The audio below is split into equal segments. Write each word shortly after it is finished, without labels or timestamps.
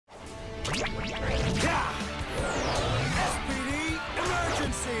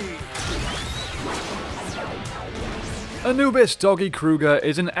Anubis Doggie Cruger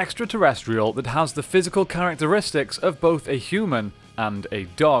is an extraterrestrial that has the physical characteristics of both a human and a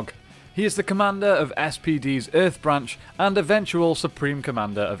dog. He is the commander of SPD's Earth branch and eventual Supreme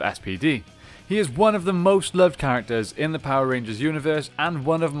Commander of SPD. He is one of the most loved characters in the Power Rangers universe and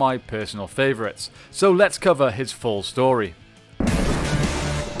one of my personal favourites, so let's cover his full story.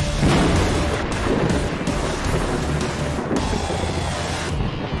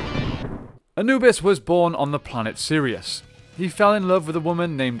 Anubis was born on the planet Sirius. He fell in love with a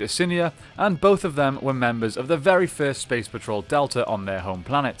woman named Isinia, and both of them were members of the very first Space Patrol Delta on their home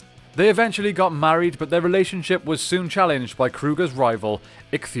planet. They eventually got married, but their relationship was soon challenged by Cruger's rival,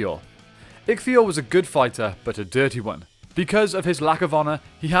 Ichthyr. Ichthyr was a good fighter, but a dirty one. Because of his lack of honour,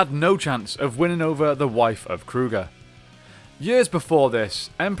 he had no chance of winning over the wife of Cruger. Years before this,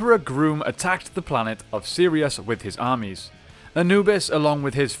 Emperor Groom attacked the planet of Sirius with his armies. Anubis, along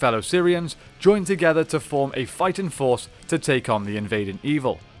with his fellow Syrians, joined together to form a fighting force to take on the invading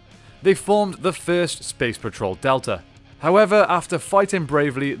evil. They formed the first Space Patrol Delta. However, after fighting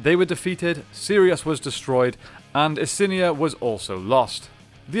bravely, they were defeated, Sirius was destroyed, and Isinia was also lost.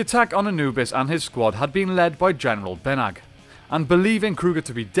 The attack on Anubis and his squad had been led by General Benag, and believing Cruger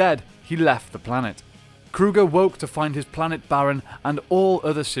to be dead, he left the planet. Cruger woke to find his planet barren and all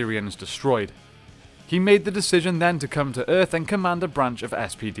other Syrians destroyed. He made the decision then to come to Earth and command a branch of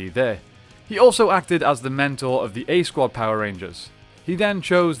SPD there. He also acted as the mentor of the A Squad Power Rangers. He then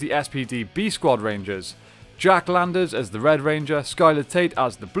chose the SPD B Squad Rangers, Jack Landers as the Red Ranger, Skylar Tate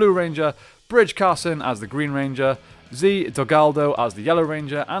as the Blue Ranger, Bridge Carson as the Green Ranger, Z Dogaldo as the Yellow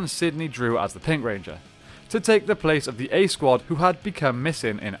Ranger, and Sidney Drew as the Pink Ranger, to take the place of the A Squad who had become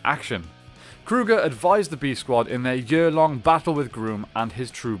missing in action. Cruger advised the B Squad in their year-long battle with Groom and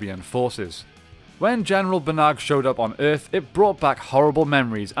his Trubian forces. When General Benag showed up on Earth, it brought back horrible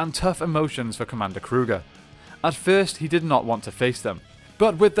memories and tough emotions for Commander Cruger. At first, he did not want to face them,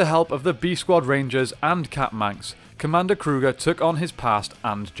 but with the help of the B Squad Rangers and Cat Manx, Commander Cruger took on his past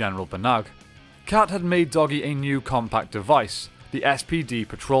and General Benag. Cat had made Doggie a new compact device, the SPD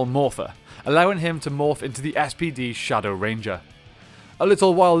Patrol Morpher, allowing him to morph into the SPD Shadow Ranger. A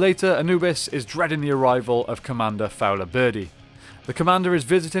little while later, Anubis is dreading the arrival of Commander Fowler Birdie. The commander is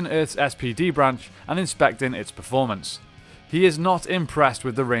visiting Earth's SPD branch and inspecting its performance. He is not impressed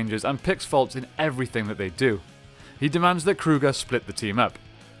with the Rangers and picks faults in everything that they do. He demands that Cruger split the team up.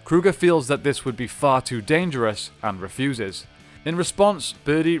 Cruger feels that this would be far too dangerous and refuses. In response,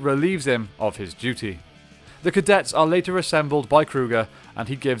 Birdie relieves him of his duty. The cadets are later assembled by Cruger and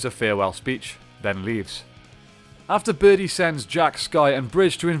he gives a farewell speech, then leaves. After Birdie sends Jack, Sky and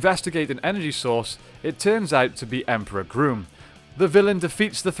Bridge to investigate an energy source, it turns out to be Emperor Groom. The villain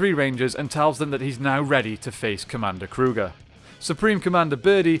defeats the three Rangers and tells them that he's now ready to face Commander Cruger. Supreme Commander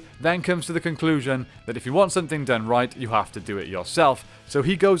Birdie then comes to the conclusion that if you want something done right, you have to do it yourself, so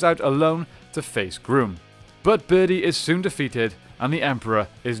he goes out alone to face Groom. But Birdie is soon defeated, and the Emperor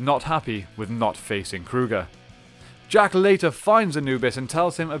is not happy with not facing Cruger. Jack later finds Anubis and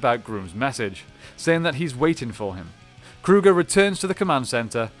tells him about Groom's message, saying that he's waiting for him. Cruger returns to the command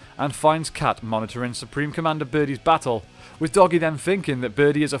center and finds Cat monitoring Supreme Commander Birdie's battle, with Doggie then thinking that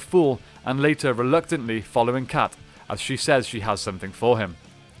Birdie is a fool and later reluctantly following Cat as she says she has something for him.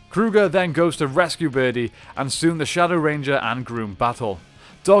 Cruger then goes to rescue Birdie and soon the Shadow Ranger and Groom battle.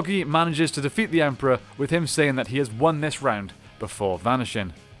 Doggie manages to defeat the Emperor with him saying that he has won this round before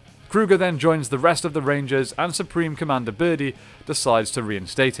vanishing. Cruger then joins the rest of the Rangers and Supreme Commander Birdie decides to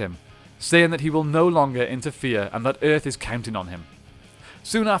reinstate him, saying that he will no longer interfere and that Earth is counting on him.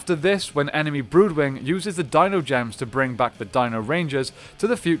 Soon after this, when enemy Broodwing uses the Dino Gems to bring back the Dino Rangers to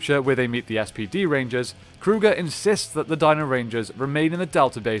the future where they meet the SPD Rangers, Cruger insists that the Dino Rangers remain in the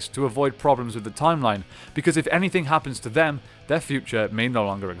Delta base to avoid problems with the timeline, because if anything happens to them, their future may no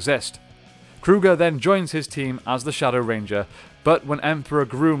longer exist. Cruger then joins his team as the Shadow Ranger, but when Emperor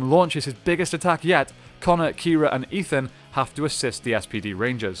Groom launches his biggest attack yet, Connor, Kira and Ethan have to assist the SPD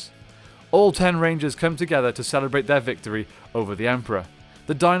Rangers. All 10 Rangers come together to celebrate their victory over the Emperor.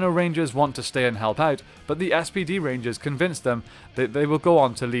 The Dino Rangers want to stay and help out, but the SPD Rangers convince them that they will go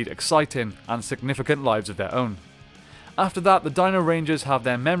on to lead exciting and significant lives of their own. After that, the Dino Rangers have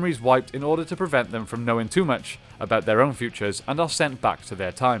their memories wiped in order to prevent them from knowing too much about their own futures and are sent back to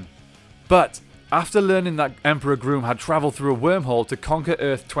their time. But after learning that Emperor Groom had travelled through a wormhole to conquer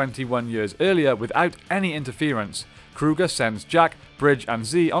Earth 21 years earlier without any interference, Cruger sends Jack, Bridge and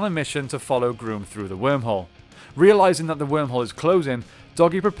Z on a mission to follow Groom through the wormhole. Realising that the wormhole is closing,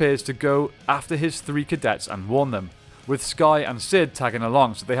 Doggie prepares to go after his 3 cadets and warn them, with Sky and Sid tagging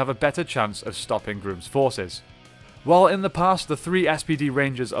along so they have a better chance of stopping Groom's forces. While in the past, the 3 SPD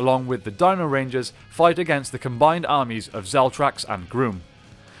Rangers along with the Dino Rangers fight against the combined armies of Zeltrax and Groom.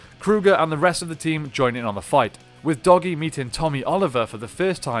 Cruger and the rest of the team join in on the fight, with Doggie meeting Tommy Oliver for the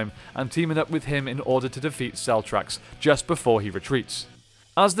first time and teaming up with him in order to defeat Zeltrax just before he retreats.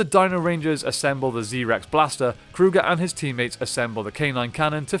 As the Dino Rangers assemble the Z-Rex blaster, Cruger and his teammates assemble the Canine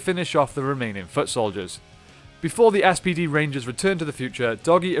Cannon to finish off the remaining foot soldiers. Before the SPD Rangers return to the future,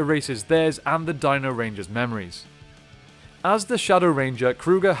 Doggie erases theirs and the Dino Rangers' memories. As the Shadow Ranger,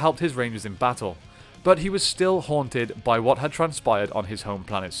 Cruger helped his Rangers in battle, but he was still haunted by what had transpired on his home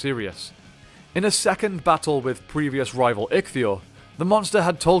planet Sirius. In a second battle with previous rival Ichthyr, the monster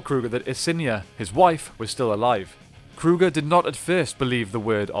had told Cruger that Ysinia, his wife, was still alive. Cruger did not at first believe the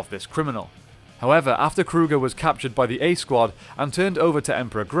word of this criminal. However, after Cruger was captured by the A Squad and turned over to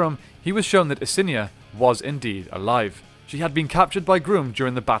Emperor Grum, he was shown that Ysinia was indeed alive. She had been captured by Grum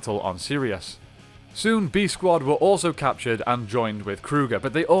during the battle on Sirius. Soon B Squad were also captured and joined with Cruger,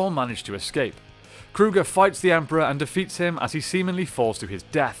 but they all managed to escape. Cruger fights the Emperor and defeats him as he seemingly falls to his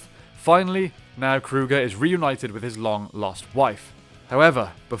death. Finally, now Cruger is reunited with his long-lost wife.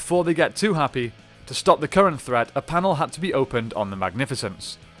 However, before they get too happy, to stop the current threat, a panel had to be opened on the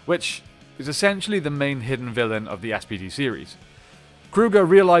Magnificence, which is essentially the main hidden villain of the SPD series. Cruger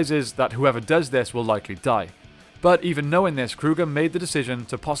realizes that whoever does this will likely die. But even knowing this, Cruger made the decision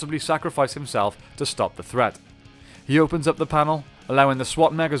to possibly sacrifice himself to stop the threat. He opens up the panel, allowing the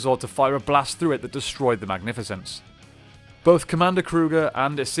SWAT Megazord to fire a blast through it that destroyed the Magnificence. Both Commander Cruger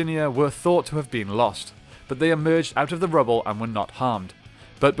and Ysinia were thought to have been lost, but they emerged out of the rubble and were not harmed.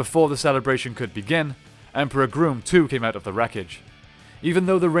 But before the celebration could begin, Emperor Groom too came out of the wreckage. Even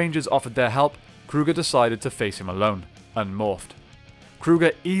though the Rangers offered their help, Cruger decided to face him alone, unmorphed.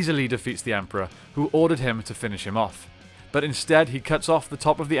 Cruger easily defeats the Emperor, who ordered him to finish him off. But instead he cuts off the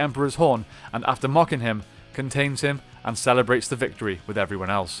top of the Emperor's horn and after mocking him, contains him and celebrates the victory with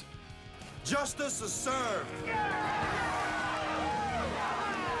everyone else. Justice is served!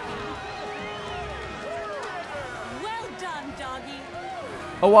 Well done, Doggie!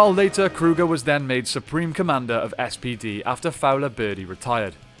 A while later, Cruger was then made Supreme Commander of SPD after Fowler Birdie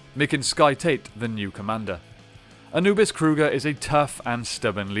retired, making Sky Tate the new commander. Anubis Cruger is a tough and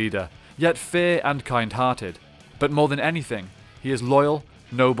stubborn leader, yet fair and kind-hearted. But more than anything, he is loyal,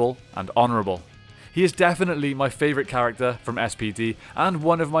 noble, and honourable. He is definitely my favourite character from SPD and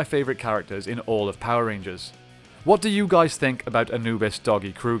one of my favourite characters in all of Power Rangers. What do you guys think about Anubis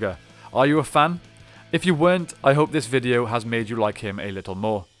Doggie Cruger? Are you a fan? If you weren't, I hope this video has made you like him a little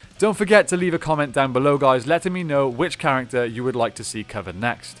more. Don't forget to leave a comment down below, guys, letting me know which character you would like to see covered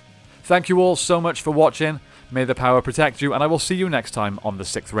next. Thank you all so much for watching. May the power protect you, and I will see you next time on the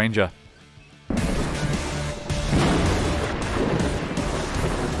 6th Ranger.